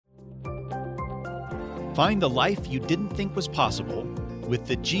Find the life you didn't think was possible with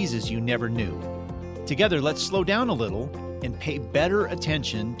the Jesus you never knew. Together, let's slow down a little and pay better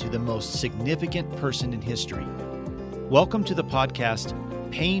attention to the most significant person in history. Welcome to the podcast,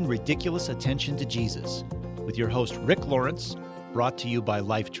 Paying Ridiculous Attention to Jesus, with your host, Rick Lawrence, brought to you by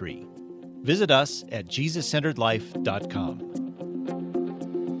Lifetree. Visit us at JesusCenteredLife.com.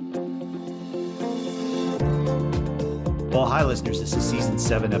 Well, hi, listeners. This is Season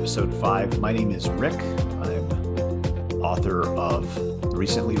 7, Episode 5. My name is Rick. I'm author of the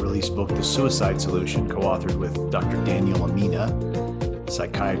recently released book, The Suicide Solution, co-authored with Dr. Daniel Amina,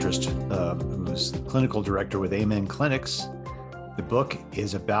 psychiatrist who's clinical director with Amen Clinics. The book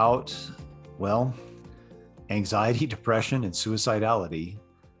is about, anxiety, depression, and suicidality,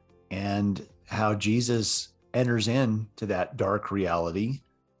 and how Jesus enters into that dark reality,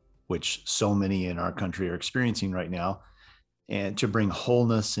 which so many in our country are experiencing right now, and to bring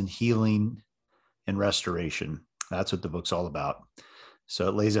wholeness and healing and restoration. That's what the book's all about. So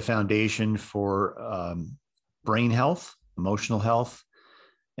it lays a foundation for brain health, emotional health.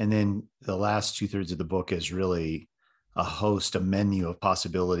 And then the last 2/3 of the book is really a menu of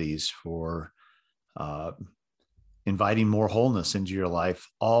possibilities for inviting more wholeness into your life,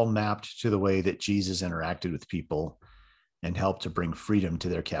 all mapped to the way that Jesus interacted with people and helped to bring freedom to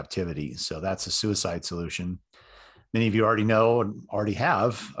their captivity. So that's a Suicide Solution. Many of you already know and already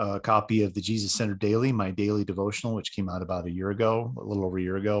have a copy of the Jesus Centered Daily, my daily devotional, which came out about a little over a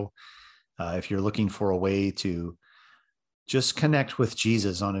year ago. If you're looking for a way to just connect with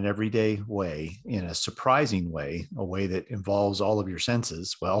Jesus on an everyday way, in a surprising way, a way that involves all of your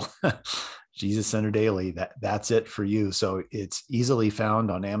senses, Jesus Centered Daily, that's it for you. So it's easily found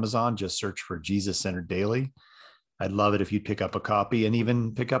on Amazon. Just search for Jesus Centered Daily. I'd love it if you'd pick up a copy and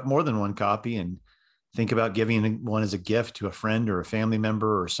even pick up more than one copy and think about giving one as a gift to a friend or a family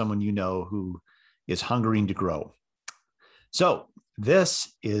member or someone you know who is hungering to grow. So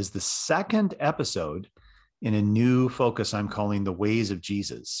this is the second episode in a new focus I'm calling The Ways of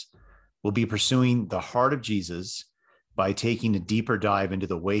Jesus. We'll be pursuing the heart of Jesus by taking a deeper dive into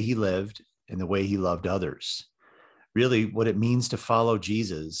the way he lived and the way he loved others. Really, what it means to follow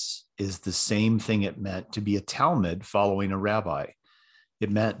Jesus is the same thing it meant to be a Talmud following a rabbi.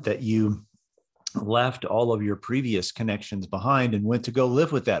 It meant that you left all of your previous connections behind and went to go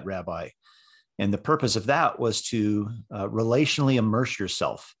live with that rabbi. And the purpose of that was to relationally immerse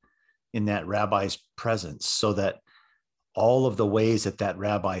yourself in that rabbi's presence so that all of the ways that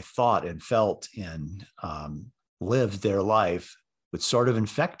rabbi thought and felt and lived their life would sort of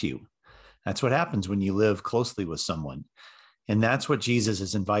infect you. That's what happens when you live closely with someone. And that's what Jesus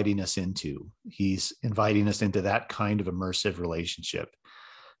is inviting us into. He's inviting us into that kind of immersive relationship.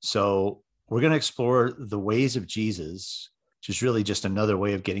 So we're going to explore the ways of Jesus, which is really just another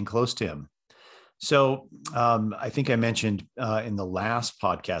way of getting close to him. So I think I mentioned in the last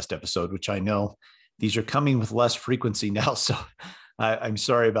podcast episode, which I know these are coming with less frequency now. So I'm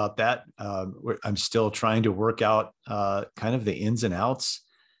sorry about that. I'm still trying to work out kind of the ins and outs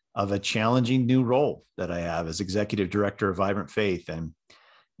of a challenging new role that I have as executive director of Vibrant Faith.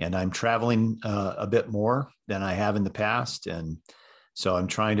 And I'm traveling a bit more than I have in the past. And so I'm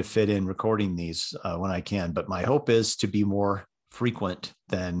trying to fit in recording these when I can, but my hope is to be more frequent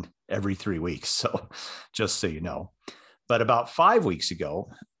than every 3 weeks. So just so you know, but about 5 weeks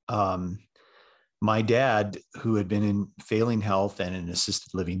ago, my dad, who had been in failing health and an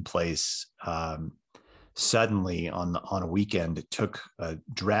assisted living place, suddenly on a weekend, took a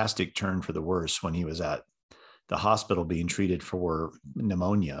drastic turn for the worse when he was at the hospital being treated for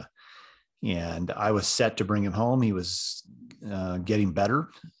pneumonia. And I was set to bring him home. He was getting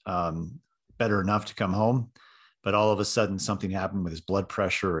better enough to come home. But all of a sudden, something happened with his blood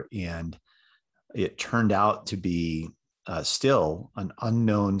pressure, and it turned out to be still an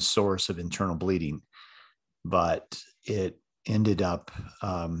unknown source of internal bleeding. But it ended up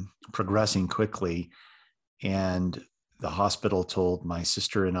progressing quickly. And the hospital told my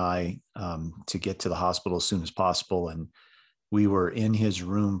sister and I to get to the hospital as soon as possible. And we were in his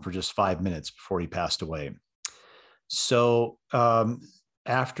room for just 5 minutes before he passed away. So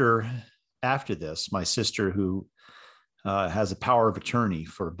after this, my sister, who has a power of attorney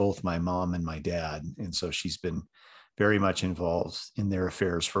for both my mom and my dad, and so she's been very much involved in their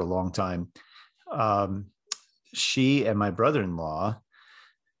affairs for a long time, she and my brother-in-law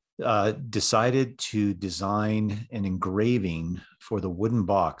decided to design an engraving for the wooden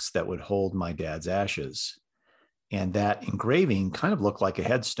box that would hold my dad's ashes. And that engraving kind of looked like a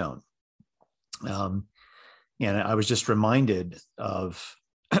headstone. And I was just reminded of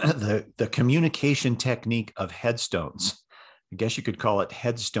the communication technique of headstones. I guess you could call it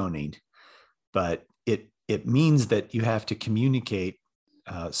headstoning, but it it means that you have to communicate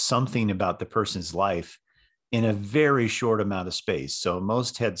something about the person's life in a very short amount of space. So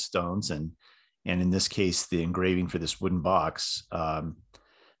most headstones, and in this case, the engraving for this wooden box,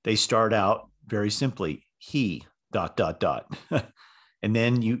 they start out very simply, he ... and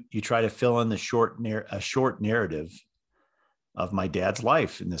then you try to fill in the short narrative of my dad's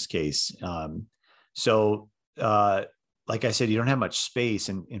life in this case. So like I said, you don't have much space.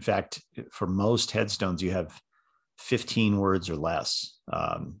 And in fact, for most headstones, you have 15 words or less.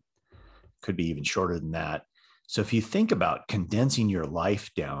 Could be even shorter than that. So if you think about condensing your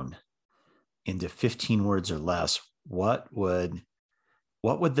life down into 15 words or less, what would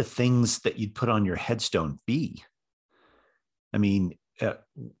the things that you'd put on your headstone be? I mean,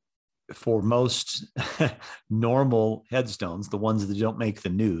 for most normal headstones, the ones that don't make the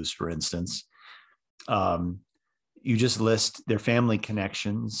news, for instance, you just list their family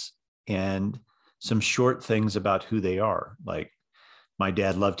connections and some short things about who they are. Like, my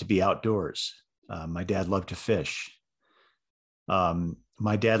dad loved to be outdoors. My dad loved to fish.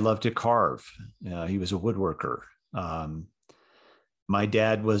 My dad loved to carve. He was a woodworker. My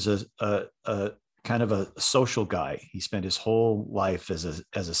dad was a kind of a social guy. He spent his whole life as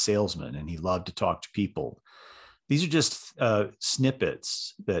a salesman, and he loved to talk to people. These are just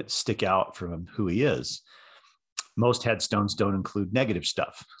snippets that stick out from who he is. Most headstones don't include negative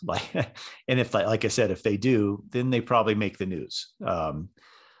stuff. And if, like I said, if they do, then they probably make the news.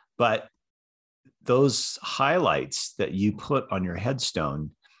 But those highlights that you put on your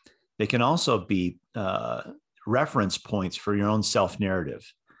headstone, they can also be reference points for your own self-narrative.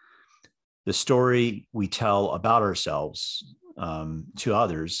 The story we tell about ourselves to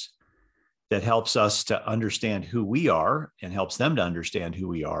others that helps us to understand who we are and helps them to understand who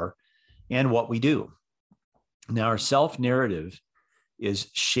we are and what we do. Now, our self-narrative is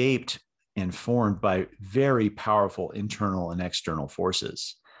shaped and formed by very powerful internal and external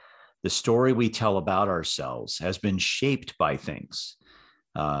forces. The story we tell about ourselves has been shaped by things.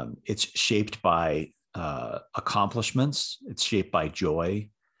 It's shaped by accomplishments. It's shaped by joy.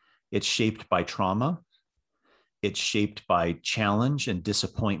 It's shaped by trauma. It's shaped by challenge and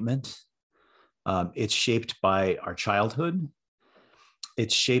disappointment. It's shaped by our childhood.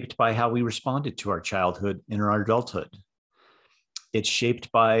 It's shaped by how we responded to our childhood in our adulthood. It's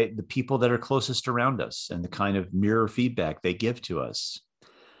shaped by the people that are closest around us and the kind of mirror feedback they give to us.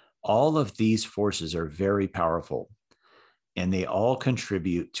 All of these forces are very powerful, and they all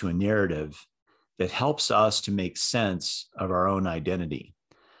contribute to a narrative that helps us to make sense of our own identity.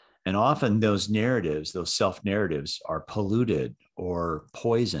 And often those narratives, those self-narratives, are polluted or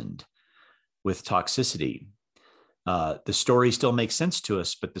poisoned with toxicity. The story still makes sense to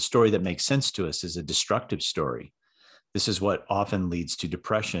us, but the story that makes sense to us is a destructive story. This is what often leads to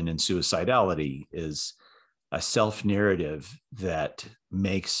depression and suicidality, is a self-narrative that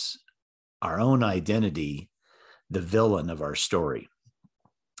makes our own identity the villain of our story.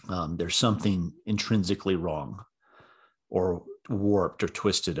 There's something intrinsically wrong or warped or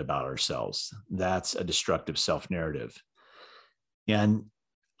twisted about ourselves. That's a destructive self-narrative. And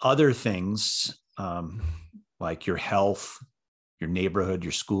other things, like your health, your neighborhood,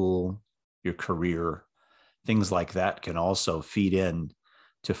 your school, your career, things like that can also feed in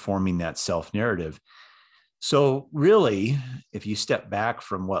to forming that self-narrative. So really, if you step back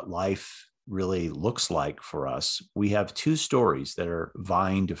from what life really looks like for us, we have two stories that are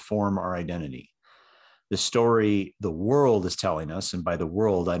vying to form our identity. The story the world is telling us, and by the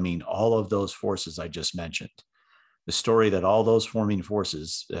world, I mean all of those forces I just mentioned. The story that all those forming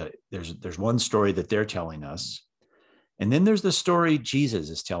forces, there's one story that they're telling us. And then there's the story Jesus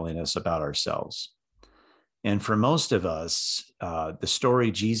is telling us about ourselves. And for most of us, the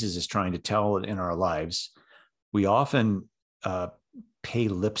story Jesus is trying to tell in our lives, we often pay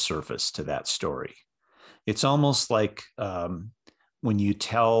lip service to that story. It's almost like when you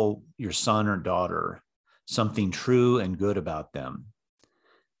tell your son or daughter something true and good about them,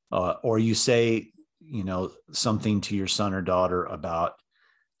 or you say, something to your son or daughter about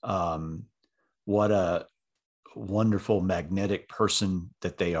what a wonderful magnetic person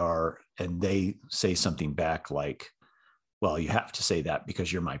that they are, and they say something back like, well, you have to say that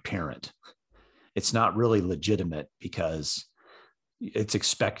because you're my parent. It's not really legitimate because it's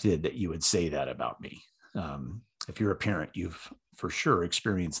expected that you would say that about me. If you're a parent, you've for sure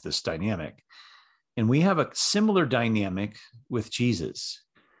experienced this dynamic. And we have a similar dynamic with Jesus.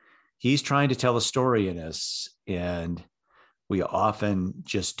 He's trying to tell a story in us, and we often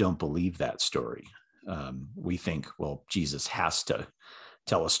just don't believe that story. We think, well, Jesus has to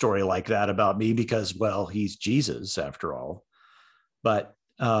tell a story like that about me because, well, he's Jesus after all. But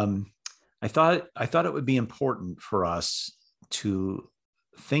I thought it would be important for us to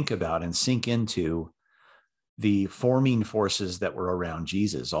think about and sink into the forming forces that were around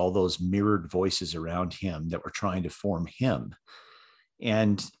Jesus, all those mirrored voices around him that were trying to form him,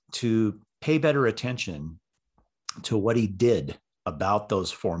 and to pay better attention to what he did about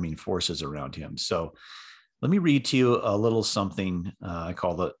those forming forces around him. So let me read to you a little something I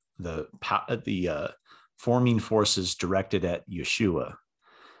call the forming forces directed at Yeshua.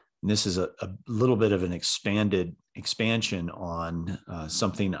 And this is a little bit of an expansion on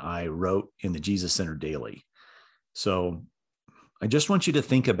something I wrote in the Jesus Center Daily. So I just want you to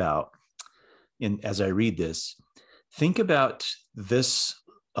think about, as I read this, think about this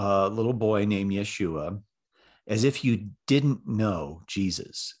little boy named Yeshua as if you didn't know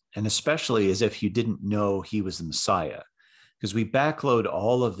Jesus, and especially as if you didn't know he was the Messiah, because we backload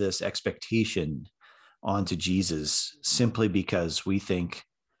all of this expectation onto Jesus simply because we think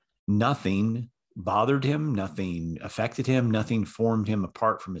nothing bothered him, nothing affected him, nothing formed him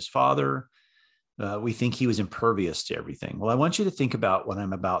apart from his father. We think he was impervious to everything. Well, I want you to think about what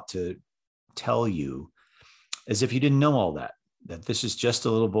I'm about to tell you as if you didn't know all that this is just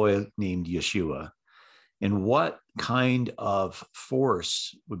a little boy named Yeshua, and what kind of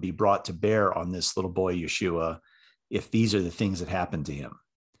force would be brought to bear on this little boy Yeshua if these are the things that happened to him.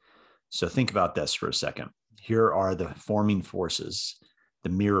 So think about this for a second. Here are the forming forces, the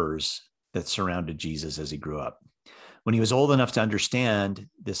mirrors that surrounded Jesus as he grew up. When he was old enough to understand,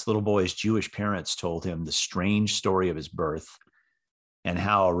 this little boy's Jewish parents told him the strange story of his birth and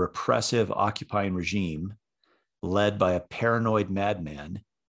how a repressive occupying regime led by a paranoid madman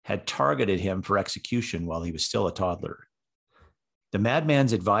had targeted him for execution while he was still a toddler. The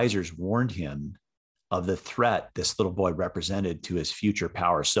madman's advisors warned him of the threat this little boy represented to his future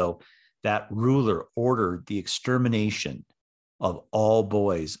power. So that ruler ordered the extermination of all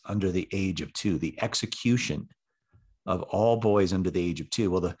boys under the age of 2, the execution of all boys under the age of 2.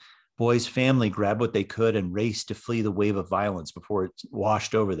 Well, the boy's family grabbed what they could and raced to flee the wave of violence before it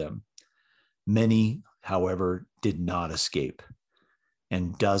washed over them. Many, however, did not escape,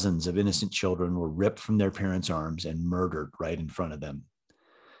 and dozens of innocent children were ripped from their parents' arms and murdered right in front of them.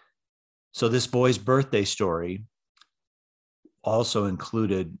 So this boy's birthday story also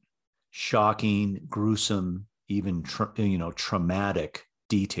included shocking, gruesome, even traumatic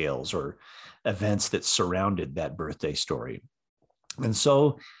details or events that surrounded that birthday story. And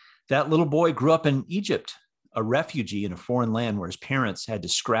so that little boy grew up in Egypt, a refugee in a foreign land where his parents had to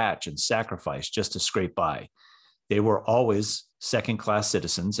scratch and sacrifice just to scrape by. They were always second-class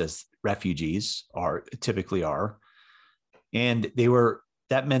citizens, as refugees typically are. And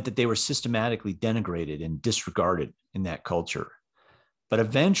that meant that they were systematically denigrated and disregarded in that culture. But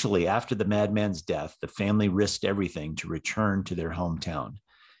eventually, after the madman's death, the family risked everything to return to their hometown.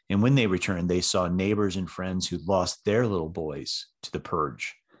 And when they returned, they saw neighbors and friends who lost their little boys to the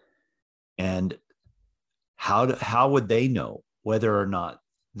purge. And how would they know whether or not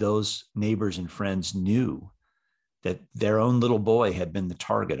those neighbors and friends knew that their own little boy had been the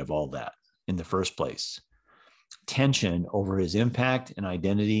target of all that in the first place? Tension over his impact and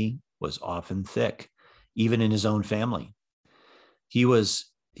identity was often thick, even in his own family. He was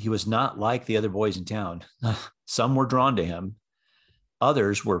not like the other boys in town. Some were drawn to him.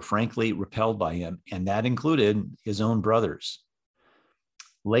 Others were frankly repelled by him, and that included his own brothers.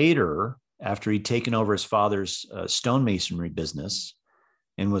 Later, after he'd taken over his father's stonemasonry business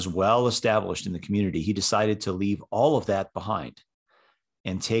and was well established in the community, he decided to leave all of that behind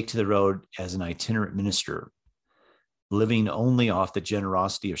and take to the road as an itinerant minister, living only off the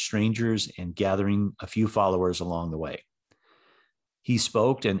generosity of strangers and gathering a few followers along the way. He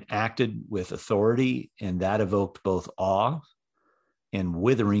spoke and acted with authority, and that evoked both awe and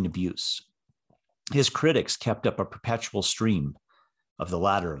withering abuse. His critics kept up a perpetual stream of the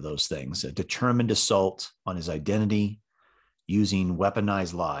latter of those things, a determined assault on his identity, using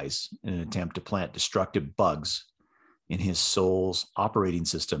weaponized lies in an attempt to plant destructive bugs in his soul's operating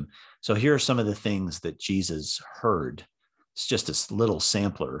system. So here are some of the things that Jesus heard. It's just a little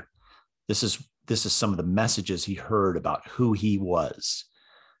sampler. This is some of the messages he heard about who he was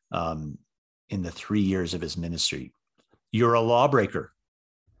in the 3 years of his ministry. You're a lawbreaker.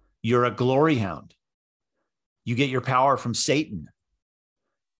 You're a glory hound. You get your power from Satan.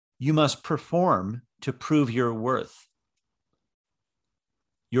 You must perform to prove your worth.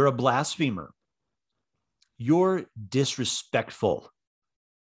 You're a blasphemer. You're disrespectful.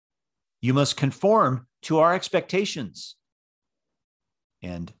 You must conform to our expectations.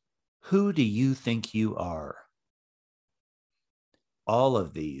 And who do you think you are? All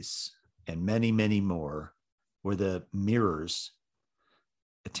of these and many, many more were the mirrors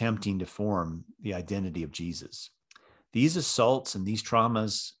attempting to form the identity of Jesus. These assaults and these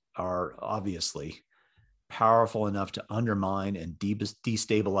traumas are obviously powerful enough to undermine and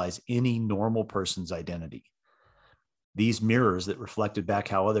destabilize any normal person's identity. These mirrors that reflected back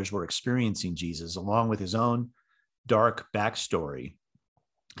how others were experiencing Jesus, along with his own dark backstory,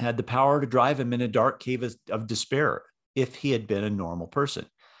 had the power to drive him in a dark cave of despair if he had been a normal person.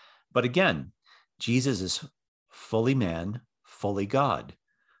 But again, Jesus is fully man, fully God.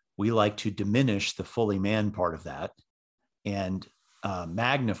 We like to diminish the fully man part of that and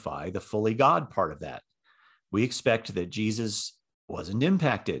magnify the fully God part of that. We expect that Jesus wasn't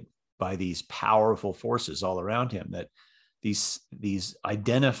impacted by these powerful forces all around him, that these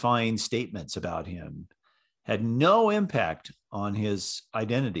identifying statements about him had no impact on his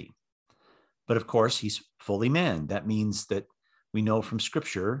identity. But of course, he's fully man. That means that we know from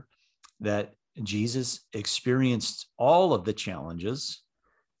Scripture that Jesus experienced all of the challenges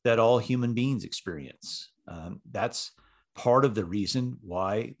that all human beings experience. That's part of the reason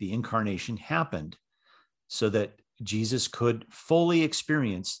why the incarnation happened, so that Jesus could fully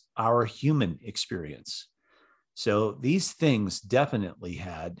experience our human experience. So these things definitely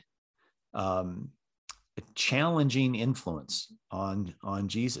had a challenging influence on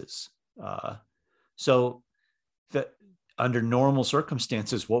Jesus. So that under normal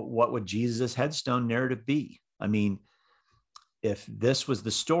circumstances, what would Jesus' headstone narrative be? I mean, if this was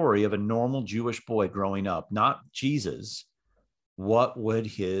the story of a normal Jewish boy growing up, not Jesus, what would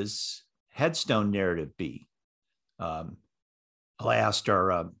his headstone narrative be? I asked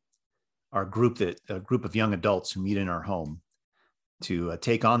our group, a group of young adults who meet in our home, to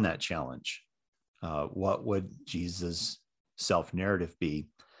take on that challenge. What would Jesus' self-narrative be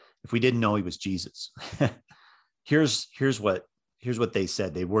if we didn't know he was Jesus? Here's what they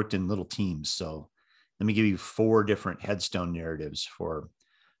said. They worked in little teams. So let me give you 4 different headstone narratives for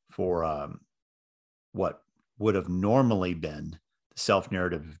what would have normally been the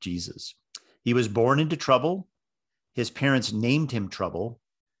self-narrative of Jesus. He was born into trouble. His parents named him Trouble,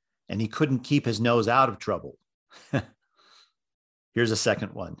 and he couldn't keep his nose out of trouble. Here's a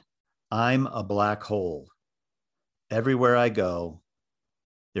second one. I'm a black hole. Everywhere I go,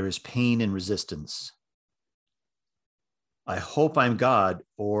 there is pain and resistance. I hope I'm God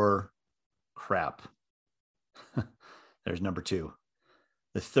or crap. There's number 2.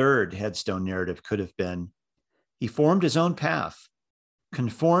 The third headstone narrative could have been, he formed his own path,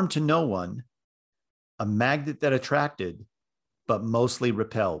 conformed to no one, a magnet that attracted, but mostly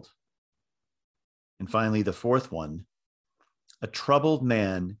repelled. And finally, the fourth one, a troubled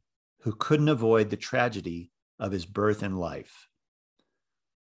man who couldn't avoid the tragedy of his birth and life.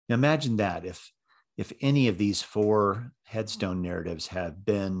 Now imagine that if any of these 4 headstone narratives have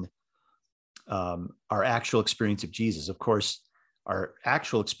been our actual experience of Jesus. Of course, our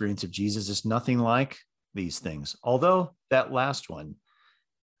actual experience of Jesus is nothing like these things. Although that last one,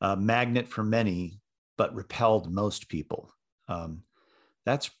 magnet for many, but repelled most people.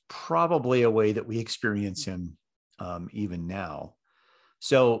 That's probably a way that we experience him even now.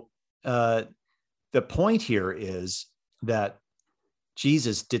 So the point here is that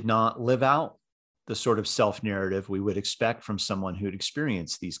Jesus did not live out the sort of self-narrative we would expect from someone who'd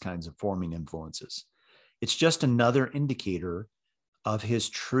experienced these kinds of forming influences. It's just another indicator of his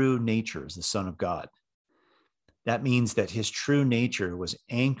true nature as the Son of God. That means that his true nature was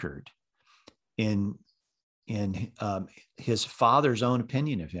anchored in his Father's own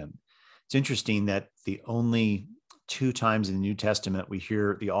opinion of him. It's interesting that the only 2 times in the New Testament we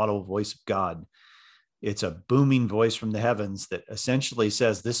hear the audible voice of God, it's a booming voice from the heavens that essentially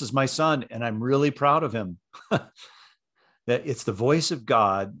says, this is my son, and I'm really proud of him. That it's the voice of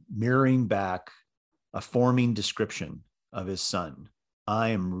God mirroring back a forming description of his son. I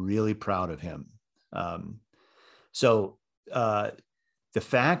am really proud of him. So the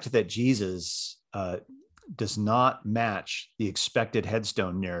fact that Jesus does not match the expected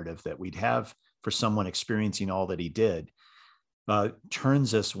headstone narrative that we'd have for someone experiencing all that he did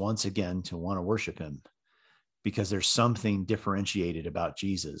turns us once again to want to worship him, because there's something differentiated about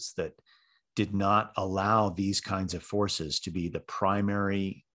Jesus that did not allow these kinds of forces to be the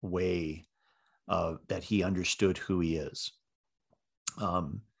primary way that he understood who he is.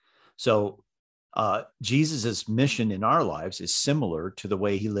 So Jesus's mission in our lives is similar to the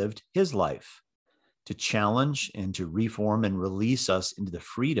way he lived his life, to challenge and to reform and release us into the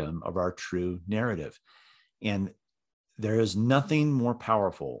freedom of our true narrative. And there is nothing more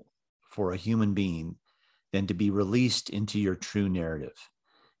powerful for a human being than to be released into your true narrative.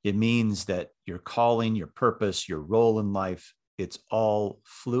 It means that your calling, your purpose, your role in life, it's all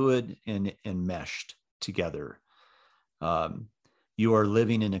fluid and meshed together. you are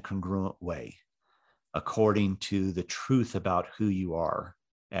living in a congruent way according to the truth about who you are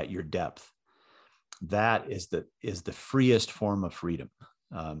at your depth. That is the freest form of freedom.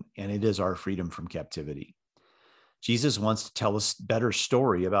 And it is our freedom from captivity. Jesus wants to tell us a better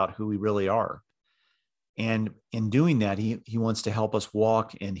story about who we really are. And in doing that, he wants to help us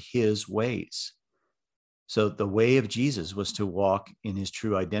walk in his ways. So the way of Jesus was to walk in his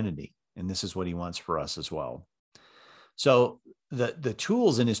true identity. And this is what he wants for us as well. So the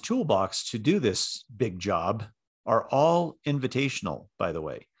tools in his toolbox to do this big job are all invitational, by the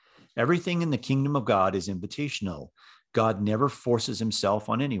way. Everything in the kingdom of God is invitational. God never forces himself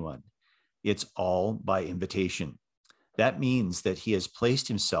on anyone. It's all by invitation. That means that he has placed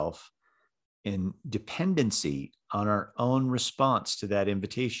himself in dependency on our own response to that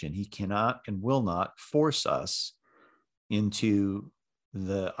invitation. He cannot and will not force us into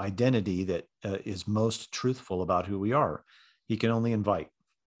the identity that is most truthful about who we are. He can only invite.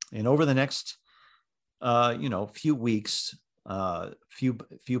 And over the next, few weeks, few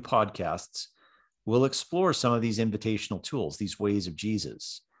podcasts, we'll explore some of these invitational tools, these ways of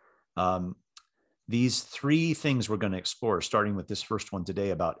Jesus. These three things we're going to explore, starting with this first one today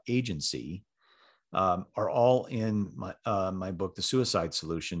about agency, are all in my book, The Suicide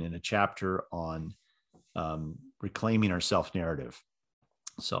Solution, in a chapter on reclaiming our self-narrative.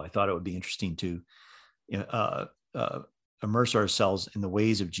 So I thought it would be interesting to immerse ourselves in the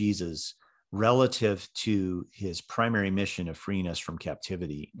ways of Jesus relative to his primary mission of freeing us from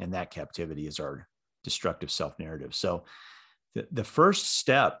captivity. And that captivity is our destructive self-narrative. So the first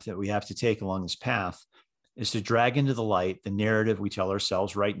step that we have to take along this path is to drag into the light the narrative we tell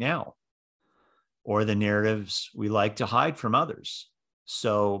ourselves right now, or the narratives we like to hide from others.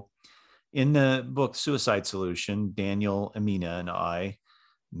 So in the book Suicide Solution, Daniel, Amina, and I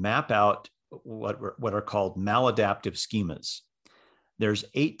map out what are called maladaptive schemas. There's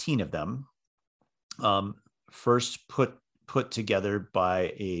 18 of them, first put together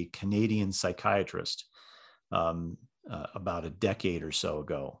by a Canadian psychiatrist about a decade or so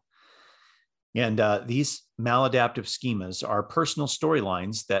ago. And these maladaptive schemas are personal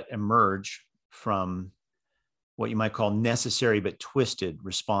storylines that emerge from what you might call necessary but twisted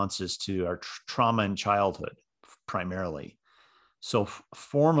responses to our trauma in childhood, primarily. So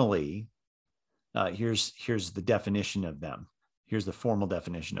formally, here's the definition of them. Here's the formal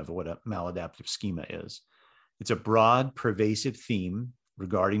definition of what a maladaptive schema is. It's a broad, pervasive theme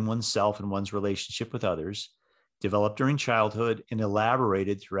regarding oneself and one's relationship with others, developed during childhood and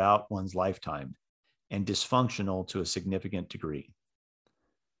elaborated throughout one's lifetime, and dysfunctional to a significant degree.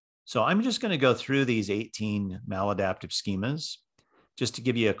 So I'm just going to go through these 18 maladaptive schemas just to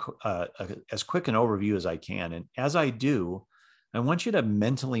give you as quick an overview as I can. And as I do, I want you to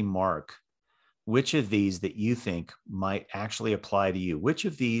mentally mark which of these that you think might actually apply to you. Which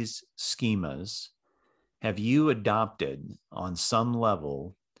of these schemas have you adopted on some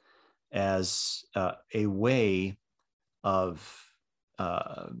level as a way of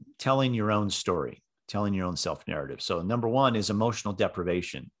telling your own story, telling your own self-narrative? So number one is emotional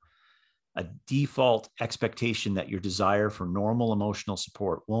deprivation, a default expectation that your desire for normal emotional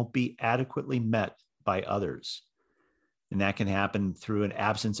support won't be adequately met by others. And that can happen through an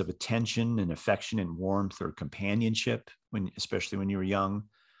absence of attention and affection and warmth or companionship, especially when you were young,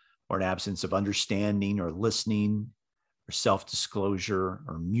 or an absence of understanding or listening or self-disclosure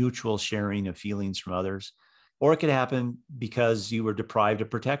or mutual sharing of feelings from others. Or it could happen because you were deprived of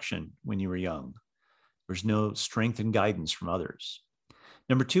protection when you were young. There's no strength and guidance from others.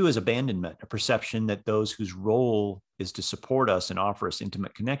 Number two is abandonment, a perception that those whose role is to support us and offer us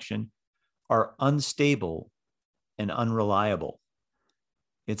intimate connection are unstable and unreliable.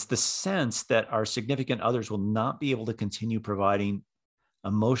 It's the sense that our significant others will not be able to continue providing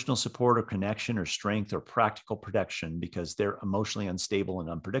emotional support or connection or strength or practical protection because they're emotionally unstable and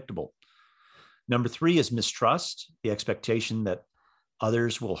unpredictable. Number three is mistrust, the expectation that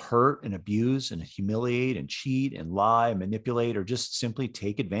others will hurt and abuse and humiliate and cheat and lie and manipulate or just simply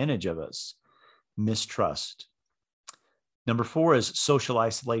take advantage of us. Mistrust. Number four is social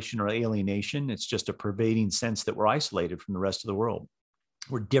isolation or alienation. It's just a pervading sense that we're isolated from the rest of the world.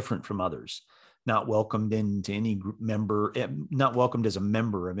 We're different from others, not welcomed into any member, not welcomed as a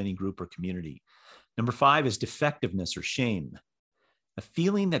member of any group or community. Number five is defectiveness or shame, a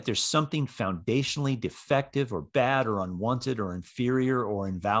feeling that there's something foundationally defective or bad or unwanted or inferior or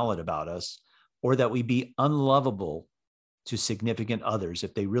invalid about us, or that we'd be unlovable to significant others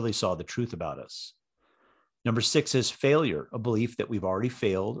if they really saw the truth about us. Number six is failure, a belief that we've already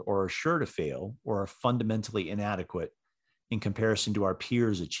failed or are sure to fail or are fundamentally inadequate in comparison to our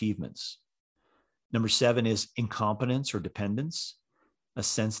peers' achievements. Number seven is incompetence or dependence, a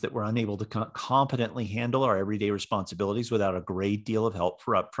sense that we're unable to competently handle our everyday responsibilities without a great deal of help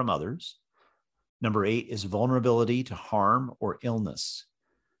from others. Number 8 is vulnerability to harm or illness,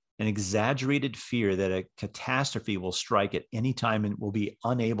 an exaggerated fear that a catastrophe will strike at any time and will be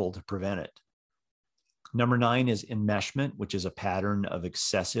unable to prevent it. Number 9 is enmeshment, which is a pattern of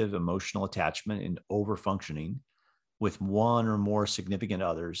excessive emotional attachment and overfunctioning with one or more significant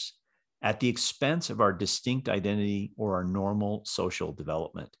others at the expense of our distinct identity or our normal social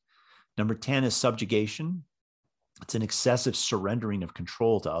development. Number 10 is subjugation. It's an excessive surrendering of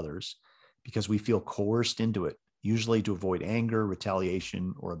control to others because we feel coerced into it, usually to avoid anger,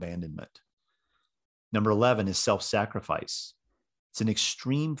 retaliation, or abandonment. Number 11 is self-sacrifice. It's an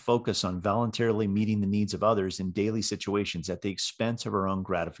extreme focus on voluntarily meeting the needs of others in daily situations at the expense of our own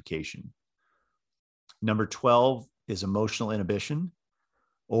gratification. Number 12 is emotional inhibition,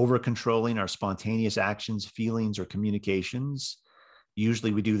 over-controlling our spontaneous actions, feelings, or communications.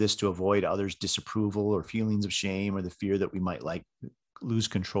 Usually we do this to avoid others' disapproval or feelings of shame or the fear that we might lose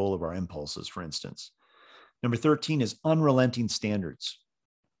control of our impulses, for instance. Number 13 is unrelenting standards,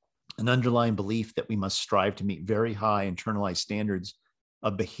 an underlying belief that we must strive to meet very high internalized standards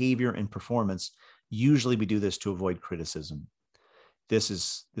of behavior and performance. Usually we do this to avoid criticism. This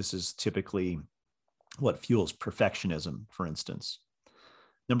is typically what fuels perfectionism, for instance.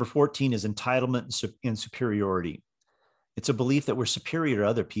 Number 14 is entitlement and superiority. It's a belief that we're superior to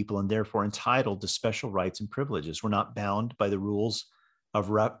other people and therefore entitled to special rights and privileges. We're not bound by the rules of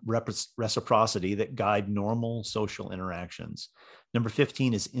reciprocity that guide normal social interactions. Number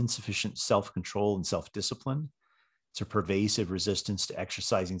 15 is insufficient self-control and self-discipline. It's a pervasive resistance to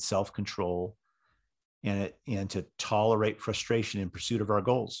exercising self-control and to tolerate frustration in pursuit of our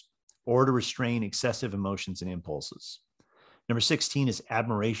goals or to restrain excessive emotions and impulses. Number 16 is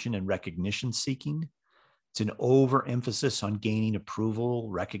admiration and recognition seeking. It's an overemphasis on gaining approval,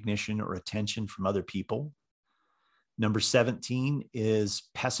 recognition, or attention from other people. Number 17 is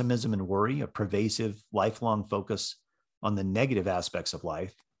pessimism and worry, a pervasive, lifelong focus on the negative aspects of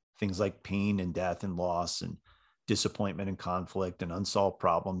life, things like pain and death and loss and disappointment and conflict and unsolved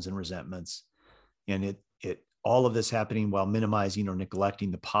problems and resentments. And all of this happening while minimizing or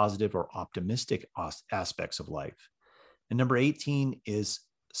neglecting the positive or optimistic aspects of life. And number 18 is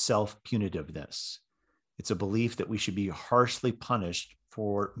self-punitiveness. It's a belief that we should be harshly punished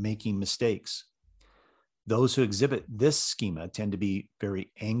for making mistakes. Those who exhibit this schema tend to be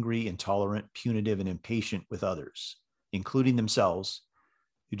very angry, intolerant, punitive, and impatient with others, including themselves,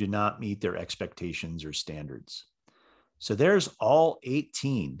 who do not meet their expectations or standards. So there's all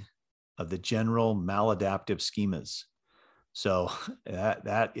 18 of the general maladaptive schemas. So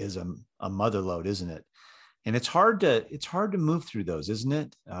that is a mother lode, isn't it? And it's hard to move through those, isn't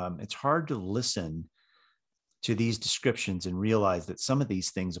it? It's hard to listen to these descriptions and realize that some of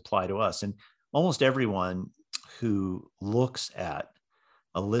these things apply to us. And almost everyone who looks at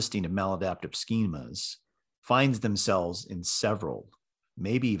a listing of maladaptive schemas finds themselves in several,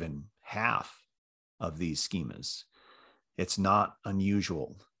 maybe even half of these schemas. It's not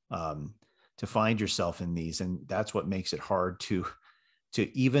unusual to find yourself in these, and that's what makes it hard to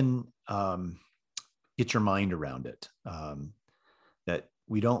even get your mind around it. That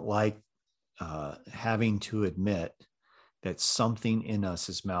we don't like having to admit that something in us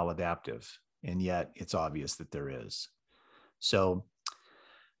is maladaptive, and yet it's obvious that there is. So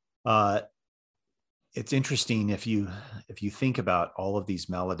it's interesting if you think about all of these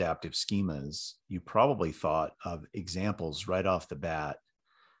maladaptive schemas, you probably thought of examples right off the bat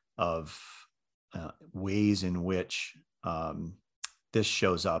of ways in which this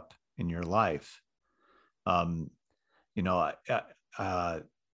shows up in your life. I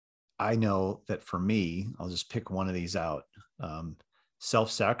know that for me, I'll just pick one of these out.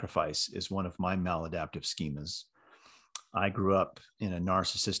 Self-sacrifice is one of my maladaptive schemas. I grew up in a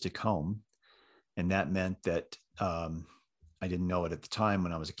narcissistic home, and that meant that I didn't know it at the time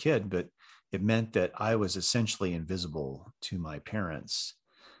when I was a kid, but it meant that I was essentially invisible to my parents.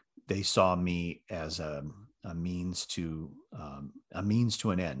 They saw me as a means to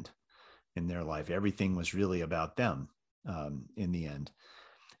an end in their life. Everything was really about them in the end.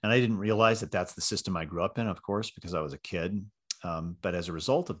 And I didn't realize that that's the system I grew up in, of course, because I was a kid. But as a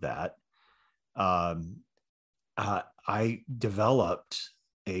result of that, I developed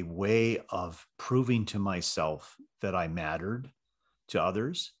a way of proving to myself that I mattered to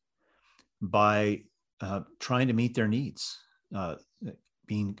others by trying to meet their needs,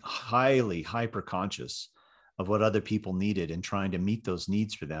 being highly hyper-conscious of what other people needed and trying to meet those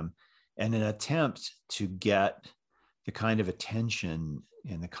needs for them in an attempt to get the kind of attention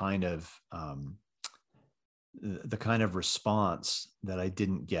and the kind of the kind of response that I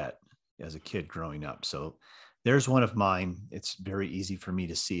didn't get as a kid growing up. So there's one of mine. It's very easy for me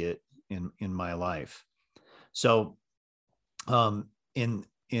to see it in my life. So in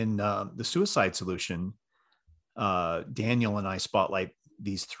the suicide solution, Daniel and I spotlight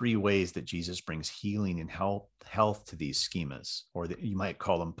these three ways that Jesus brings healing and health to these schemas, or that you might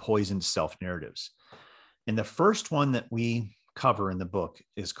call them poisoned self-narratives. And the first one that we cover in the book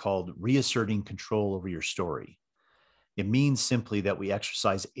is called reasserting control over your story. It means simply that we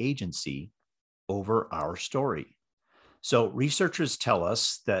exercise agency over our story. So researchers tell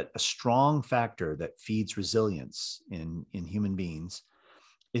us that a strong factor that feeds resilience in human beings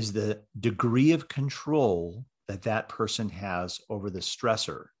is the degree of control that person has over the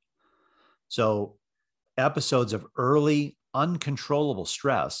stressor. So episodes of early uncontrollable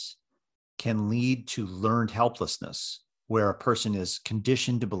stress can lead to learned helplessness, where a person is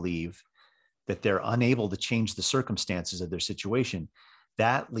conditioned to believe that they're unable to change the circumstances of their situation.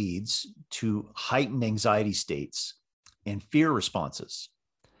 That leads to heightened anxiety states and fear responses.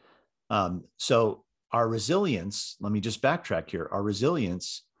 So our resilience, let me just backtrack here. Our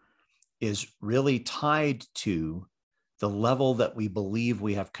resilience is really tied to the level that we believe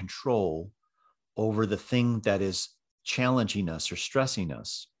we have control over the thing that is challenging us or stressing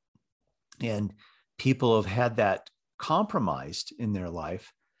us. And people who have had that compromised in their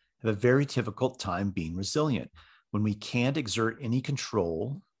life have a very difficult time being resilient. When we can't exert any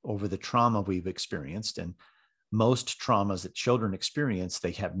control over the trauma we've experienced, and most traumas that children experience,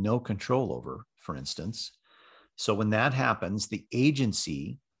 they have no control over, for instance. So when that happens, the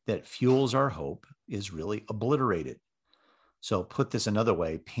agency that fuels our hope is really obliterated. So put this another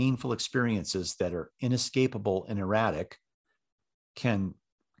way, painful experiences that are inescapable and erratic can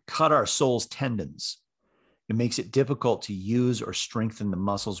cut our soul's tendons. It makes it difficult to use or strengthen the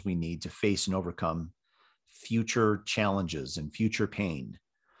muscles we need to face and overcome future challenges and future pain.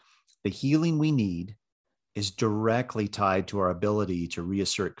 The healing we need is directly tied to our ability to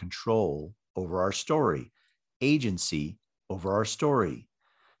reassert control over our story, agency over our story,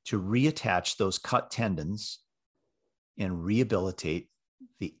 to reattach those cut tendons and rehabilitate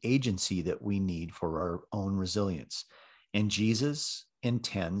the agency that we need for our own resilience. And Jesus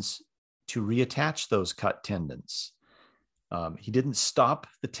intends to reattach those cut tendons. He didn't stop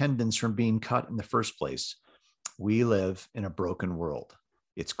the tendons from being cut in the first place. We live in a broken world.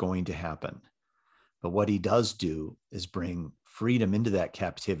 It's going to happen. But what he does do is bring freedom into that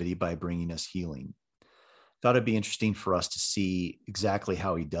captivity by bringing us healing. Thought it'd be interesting for us to see exactly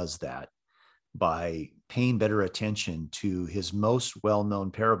how he does that by paying better attention to his most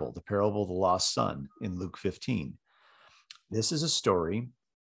well-known parable, the parable of the lost son in Luke 15. This is a story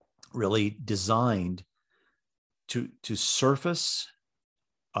really designed to surface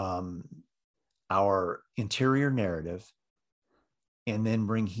our interior narrative and then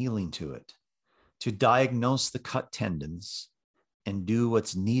bring healing to it, to diagnose the cut tendons and do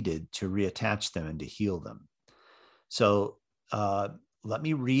what's needed to reattach them and to heal them. So let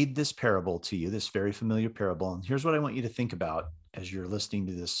me read this parable to you, this very familiar parable. And here's what I want you to think about as you're listening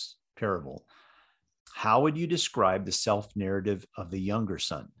to this parable. How would you describe the self-narrative of the younger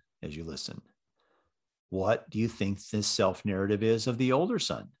son as you listen? What do you think this self-narrative is of the older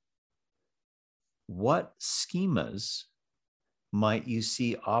son? What schemas might you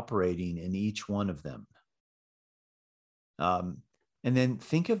see operating in each one of them? And then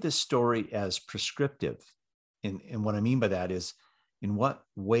think of this story as prescriptive. And what I mean by that is, in what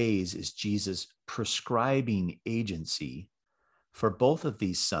ways is Jesus prescribing agency for both of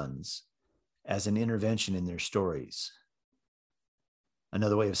these sons as an intervention in their stories?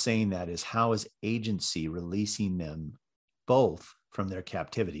 Another way of saying that is, how is agency releasing them both from their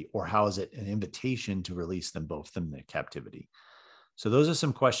captivity, or how is it an invitation to release them both from their captivity? So those are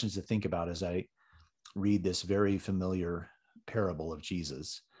some questions to think about as I read this very familiar parable of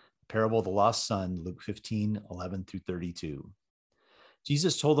Jesus. Parable of the lost son, Luke 15, 11 through 32.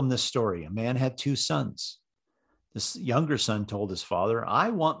 Jesus told them this story. A man had two sons. This younger son told his father, "I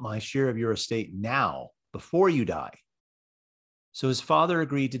want my share of your estate now, before you die." So his father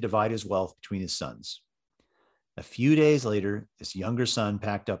agreed to divide his wealth between his sons. A few days later, this younger son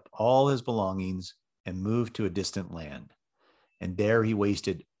packed up all his belongings and moved to a distant land. And there he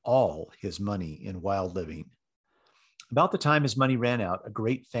wasted all his money in wild living. About the time his money ran out, a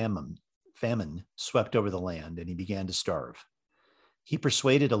great famine swept over the land, and he began to starve. He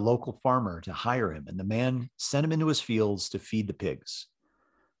persuaded a local farmer to hire him, and the man sent him into his fields to feed the pigs.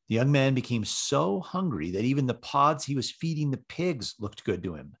 The young man became so hungry that even the pods he was feeding the pigs looked good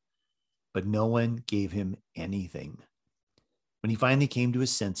to him, but no one gave him anything. When he finally came to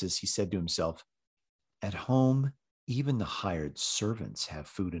his senses, he said to himself, At home, even the hired servants have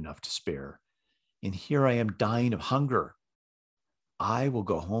food enough to spare, and here I am dying of hunger. I will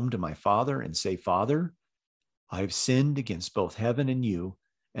go home to my father and say, Father, I have sinned against both heaven and you,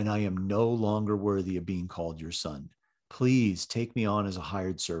 and I am no longer worthy of being called your son. Please take me on as a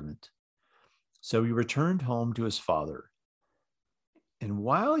hired servant." So he returned home to his father. And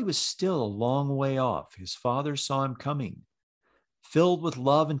while he was still a long way off, his father saw him coming. Filled with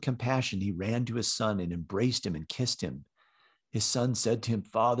love and compassion, he ran to his son and embraced him and kissed him. His son said to him,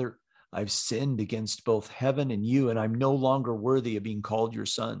 "Father, I've sinned against both heaven and you, and I'm no longer worthy of being called your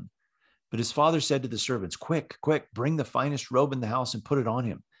son." But his father said to the servants, "Quick, quick, bring the finest robe in the house and put it on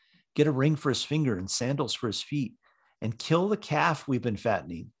him. Get a ring for his finger and sandals for his feet, and kill the calf we've been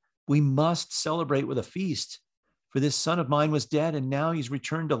fattening. We must celebrate with a feast. For this son of mine was dead, and now he's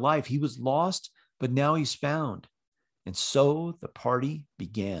returned to life. He was lost, but now he's found." And so the party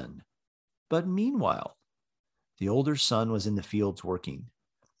began. But meanwhile, the older son was in the fields working.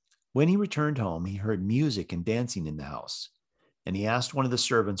 When he returned home, he heard music and dancing in the house. And he asked one of the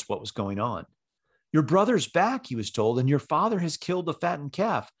servants what was going on. "Your brother's back," he was told, "and your father has killed the fattened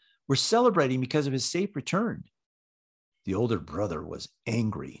calf. We're celebrating because of his safe return." The older brother was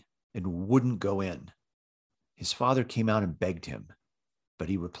angry and wouldn't go in. His father came out and begged him, but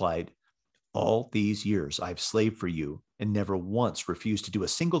he replied, "All these years I've slaved for you and never once refused to do a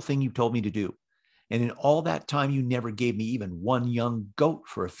single thing you told me to do. And in all that time, you never gave me even one young goat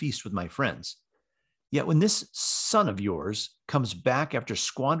for a feast with my friends. Yet when this son of yours comes back after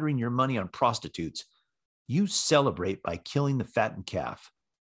squandering your money on prostitutes, you celebrate by killing the fattened calf."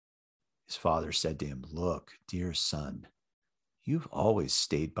 His father said to him, "Look, dear son, you've always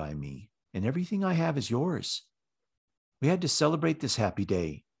stayed by me, and everything I have is yours. We had to celebrate this happy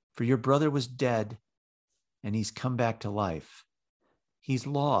day, for your brother was dead, and he's come back to life. He's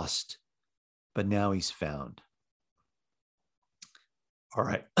lost, but now he's found." All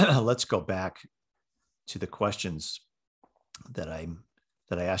right, let's go back to the questions that I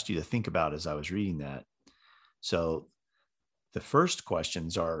asked you to think about as I was reading that. So the first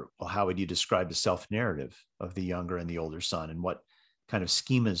questions are, well, how would you describe the self-narrative of the younger and the older son? And what kind of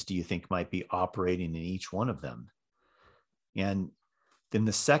schemas do you think might be operating in each one of them? And then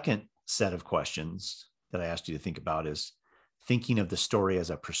the second set of questions that I asked you to think about is thinking of the story as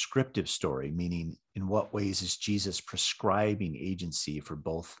a prescriptive story, meaning in what ways is Jesus prescribing agency for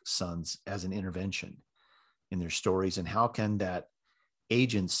both sons as an intervention in their stories, and how can that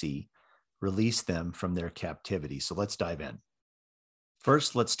agency release them from their captivity? So let's dive in.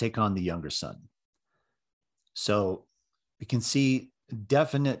 First, let's take on the younger son. So we can see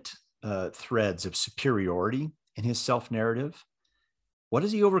definite threads of superiority in his self-narrative. What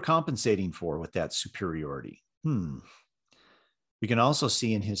is he overcompensating for with that superiority? We can also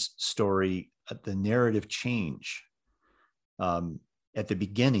see in his story the narrative change. At the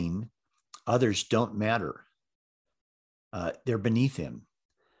beginning, others don't matter. They're beneath him.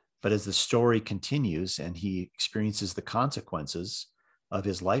 But as the story continues and he experiences the consequences of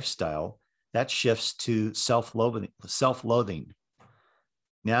his lifestyle, that shifts to self-loathing.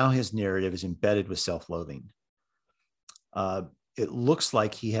 Now his narrative is embedded with self-loathing. It looks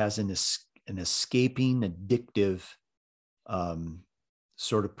like he has an escaping, addictive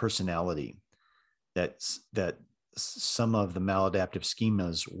sort of personality that some of the maladaptive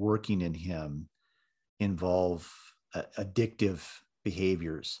schemas working in him involve addictive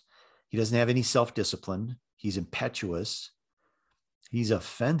behaviors. He doesn't have any self-discipline. He's impetuous. He's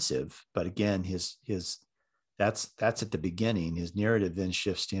offensive. But again, that's at the beginning. His narrative then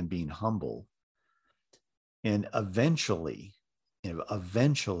shifts to him being humble. And eventually,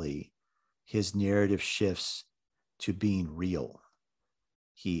 his narrative shifts to being real.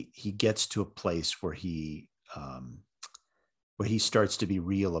 He gets to a place where he starts to be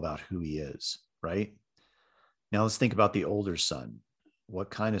real about who he is, right? Now let's think about the older son. What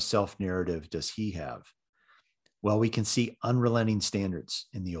kind of self-narrative does he have? Well, we can see unrelenting standards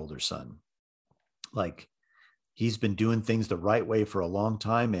in the older son. Like, he's been doing things the right way for a long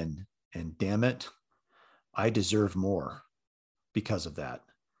time, and damn it, I deserve more because of that.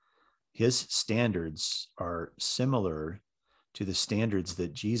 His standards are similar to the standards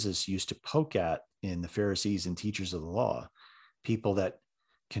that Jesus used to poke at in the Pharisees and teachers of the law, people that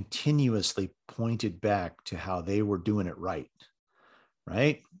continuously pointed back to how they were doing it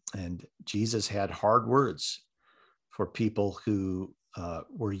right? And Jesus had hard words for people who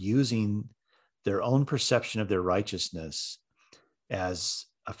were using their own perception of their righteousness as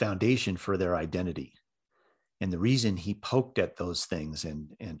a foundation for their identity. And the reason he poked at those things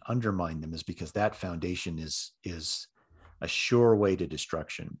and undermined them is because that foundation is a sure way to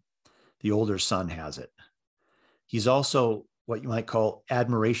destruction. The older son has it. He's also what you might call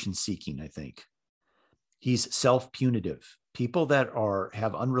admiration seeking, I think. He's self-punitive. People that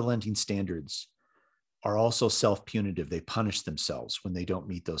have unrelenting standards are also self-punitive. They punish themselves when they don't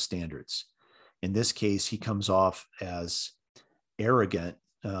meet those standards. In this case, he comes off as arrogant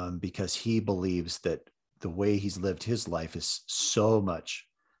because he believes that the way he's lived his life is so much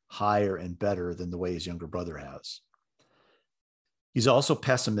higher and better than the way his younger brother has. He's also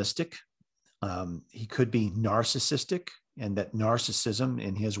pessimistic. He could be narcissistic, and that narcissism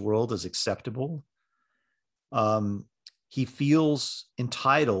in his world is acceptable. He feels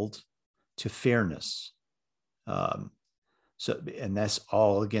entitled to fairness. And that's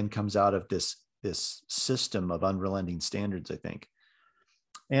all, again, comes out of this system of unrelenting standards, I think.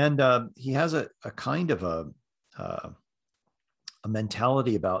 And he has a kind of a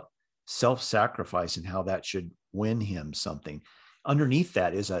mentality about self-sacrifice and how that should win him something. Underneath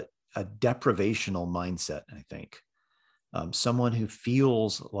that is a deprivational mindset, I think. Someone who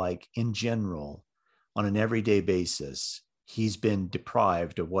feels like, in general, on an everyday basis, he's been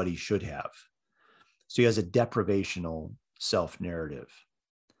deprived of what he should have. So he has a deprivational self-narrative.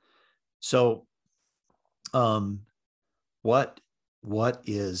 So what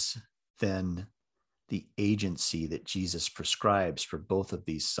is then the agency that Jesus prescribes for both of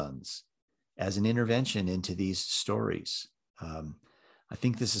these sons as an intervention into these stories? I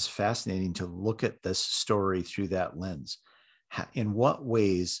think this is fascinating to look at this story through that lens. In what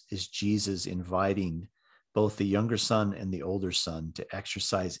ways is Jesus inviting both the younger son and the older son to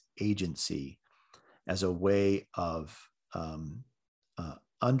exercise agency as a way of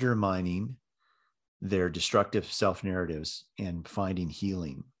undermining their destructive self-narratives and finding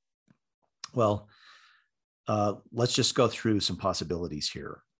healing? Well, let's just go through some possibilities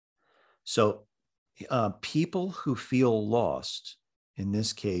here. So people who feel lost, in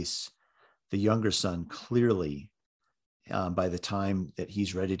this case, the younger son clearly, by the time that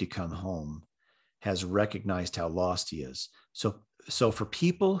he's ready to come home, has recognized how lost he is. So for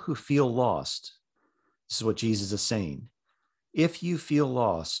people who feel lost, this is what Jesus is saying. If you feel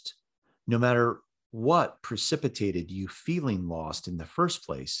lost, no matter what precipitated you feeling lost in the first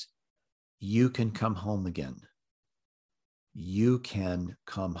place, you can come home again. You can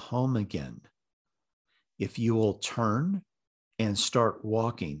come home again. If you will turn and start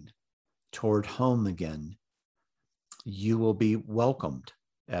walking toward home again, you will be welcomed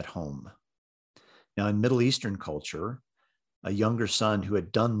at home. Now, in Middle Eastern culture, a younger son who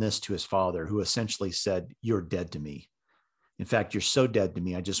had done this to his father, who essentially said, "You're dead to me. In fact, you're so dead to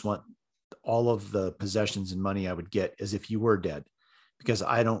me, I just want all of the possessions and money I would get as if you were dead, because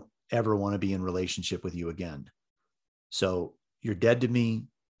I don't ever want to be in relationship with you again. So you're dead to me.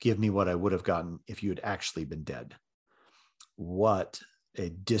 Give me what I would have gotten if you had actually been dead." What a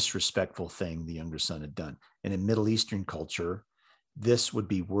disrespectful thing the younger son had done. And in Middle Eastern culture, this would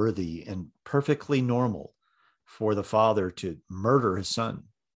be worthy and perfectly normal for the father to murder his son,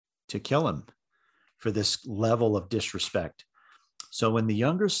 to kill him for this level of disrespect. So when the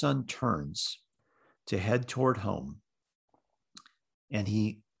younger son turns to head toward home, and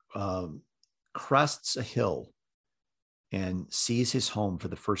he crests a hill and sees his home for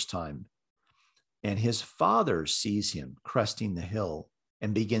the first time, and his father sees him cresting the hill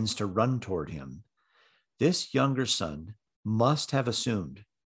and begins to run toward him, this younger son must have assumed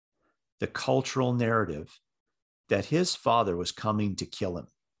the cultural narrative that his father was coming to kill him,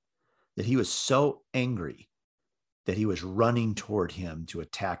 that he was so angry that he was running toward him to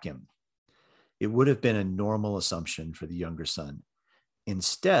attack him. It would have been a normal assumption for the younger son.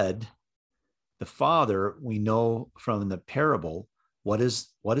 Instead, the father, we know from the parable, what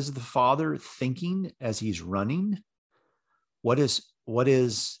is the father thinking as he's running? What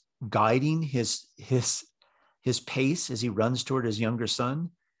is guiding his pace as he runs toward his younger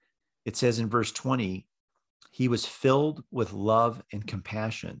son? It says in verse 20, he was filled with love and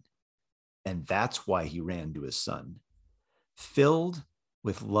compassion, and that's why he ran to his son. Filled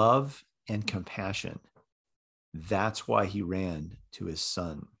with love and compassion, that's why he ran to his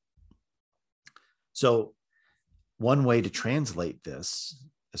son. So one way to translate this,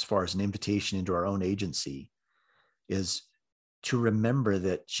 as far as an invitation into our own agency, is to remember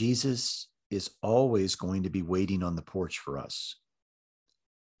that Jesus is always going to be waiting on the porch for us.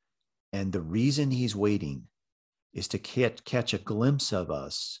 And the reason he's waiting is to catch a glimpse of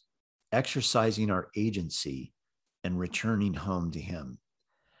us exercising our agency and returning home to him.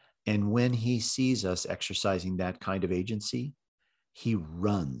 And when he sees us exercising that kind of agency, he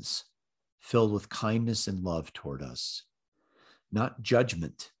runs, filled with kindness and love toward us, not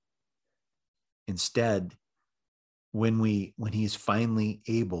judgment. Instead, when he's finally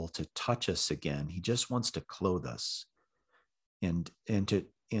able to touch us again, he just wants to clothe us and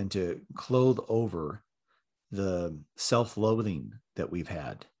to clothe over the self-loathing that we've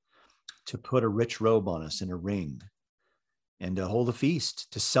had, to put a rich robe on us and a ring, and to hold a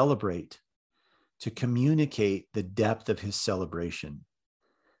feast, to celebrate, to communicate the depth of his celebration,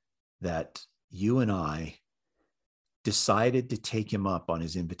 that you and I decided to take him up on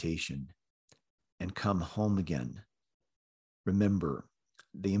his invitation and come home again. Remember,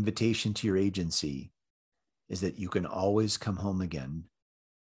 the invitation to your agency is that you can always come home again,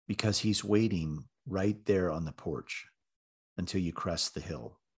 because he's waiting right there on the porch until you crest the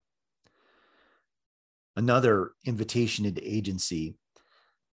hill. Another invitation into agency.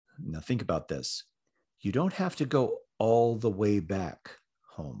 Now think about this. You don't have to go all the way back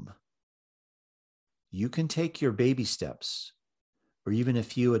home. You can take your baby steps, or even a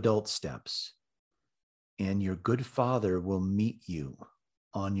few adult steps, and your good Father will meet you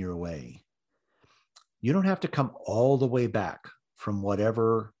on your way. You don't have to come all the way back from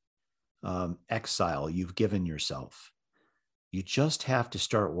whatever exile you've given yourself. You just have to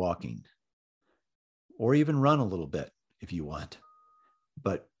start walking, or even run a little bit if you want.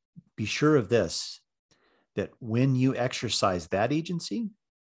 But be sure of this, that when you exercise that agency,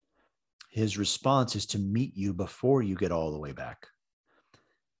 his response is to meet you before you get all the way back.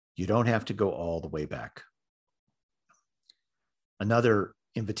 You don't have to go all the way back. Another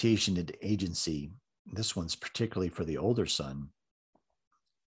invitation into agency, this one's particularly for the older son.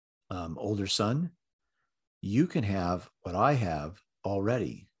 Older son, you can have what I have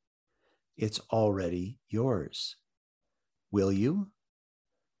already. It's already yours. Will you?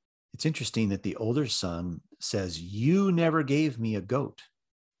 It's interesting that the older son says, you never gave me a goat.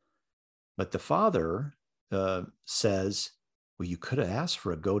 But the father says, well, you could have asked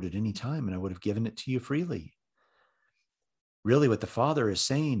for a goat at any time and I would have given it to you freely. Really, what the father is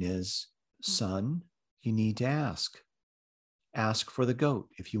saying is, son, you need to ask. Ask for the goat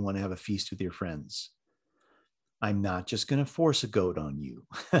if you want to have a feast with your friends. I'm not just going to force a goat on you.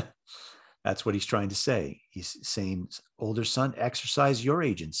 That's what he's trying to say. He's saying, older son, exercise your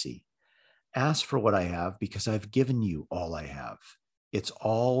agency. Ask for what I have because I've given you all I have. It's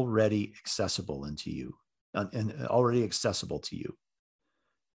already accessible into you and already accessible to you.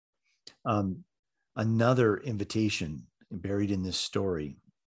 Another invitation buried in this story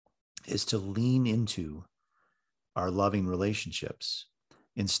is to lean into our loving relationships.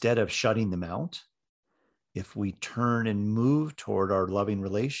 Instead of shutting them out, if we turn and move toward our loving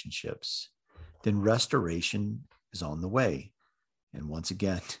relationships, then restoration is on the way. And once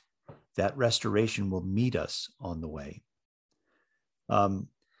again, that restoration will meet us on the way.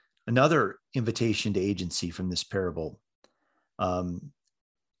 Another invitation to agency from this parable.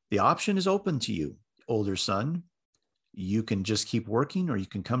 The option is open to you, older son. You can just keep working, or you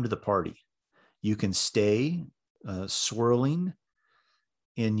can come to the party. You can stay swirling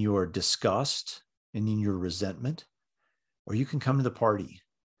in your disgust and in your resentment, or you can come to the party.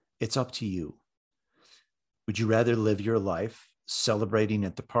 It's up to you. Would you rather live your life celebrating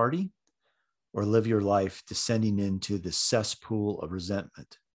at the party, or live your life descending into the cesspool of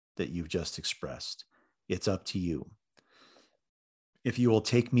resentment that you've just expressed? It's up to you. If you will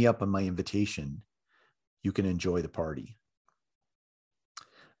take me up on my invitation, you can enjoy the party.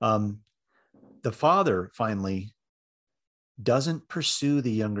 The father finally doesn't pursue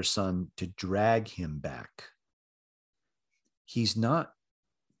the younger son to drag him back. He's not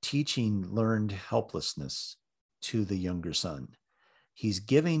teaching learned helplessness to the younger son. He's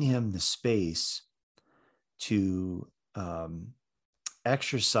giving him the space to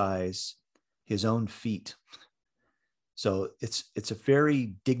exercise his own feet. So it's a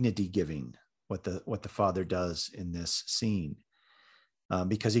very dignity giving what the father does in this scene,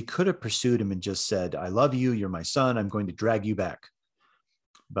 because he could have pursued him and just said, I love you, you're my son, I'm going to drag you back.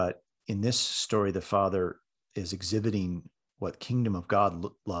 But in this story, the father is exhibiting what kingdom of God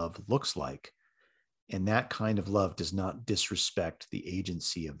love looks like. And that kind of love does not disrespect the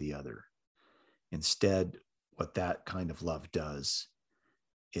agency of the other. Instead, what that kind of love does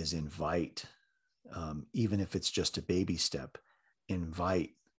is invite, even if it's just a baby step,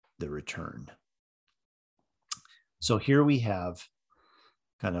 invite the return. So here we have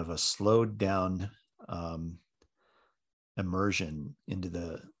kind of a slowed down immersion into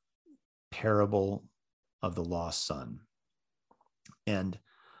the parable of the lost son, and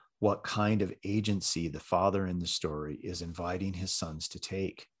what kind of agency the father in the story is inviting his sons to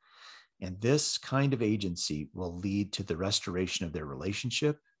take. And this kind of agency will lead to the restoration of their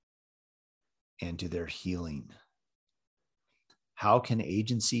relationship and to their healing. How can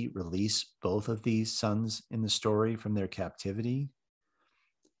agency release both of these sons in the story from their captivity?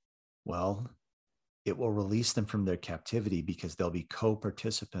 Well, it will release them from their captivity because they'll be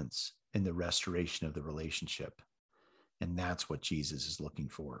co-participants in the restoration of the relationship. And that's what Jesus is looking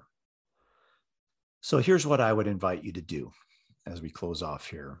for. So here's what I would invite you to do as we close off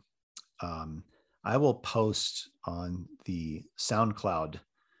here. I will post on the SoundCloud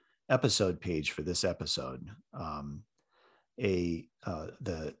episode page for this episode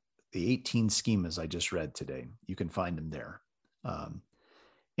the 18 schemas I just read today. You can find them there.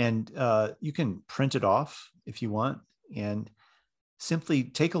 And you can print it off if you want and simply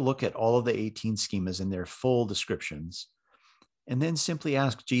take a look at all of the 18 schemas and their full descriptions, and then simply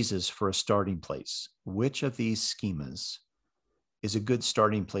ask Jesus for a starting place. Which of these schemas is a good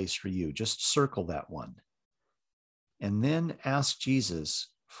starting place for you? Just circle that one. And then ask Jesus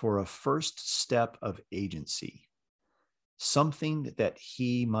for a first step of agency, something that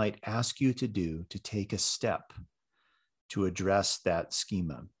he might ask you to do to take a step to address that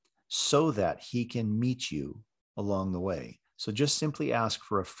schema so that he can meet you along the way. So just simply ask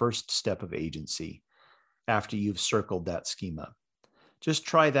for a first step of agency after you've circled that schema. Just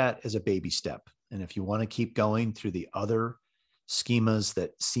try that as a baby step. And if you want to keep going through the other schemas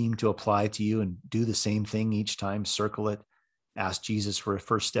that seem to apply to you and do the same thing each time, circle it, ask Jesus for a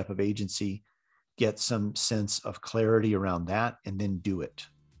first step of agency, get some sense of clarity around that, and then do it.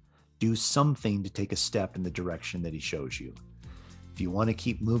 Do something to take a step in the direction that he shows you. If you want to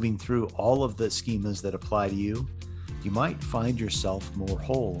keep moving through all of the schemas that apply to you, you might find yourself more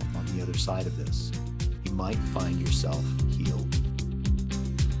whole on the other side of this. You might find yourself healed.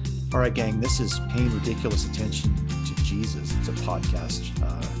 All right, gang, this is Paying Ridiculous Attention to Jesus. It's a podcast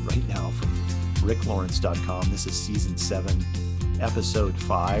right now from ricklawrence.com. This is season 7, episode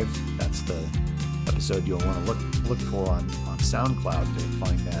 5. That's the episode you'll want to look for on SoundCloud to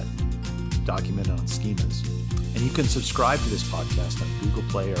find that document on schemas. And you can subscribe to this podcast on Google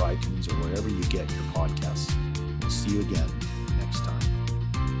Play or iTunes or wherever you get your podcasts. We'll see you again.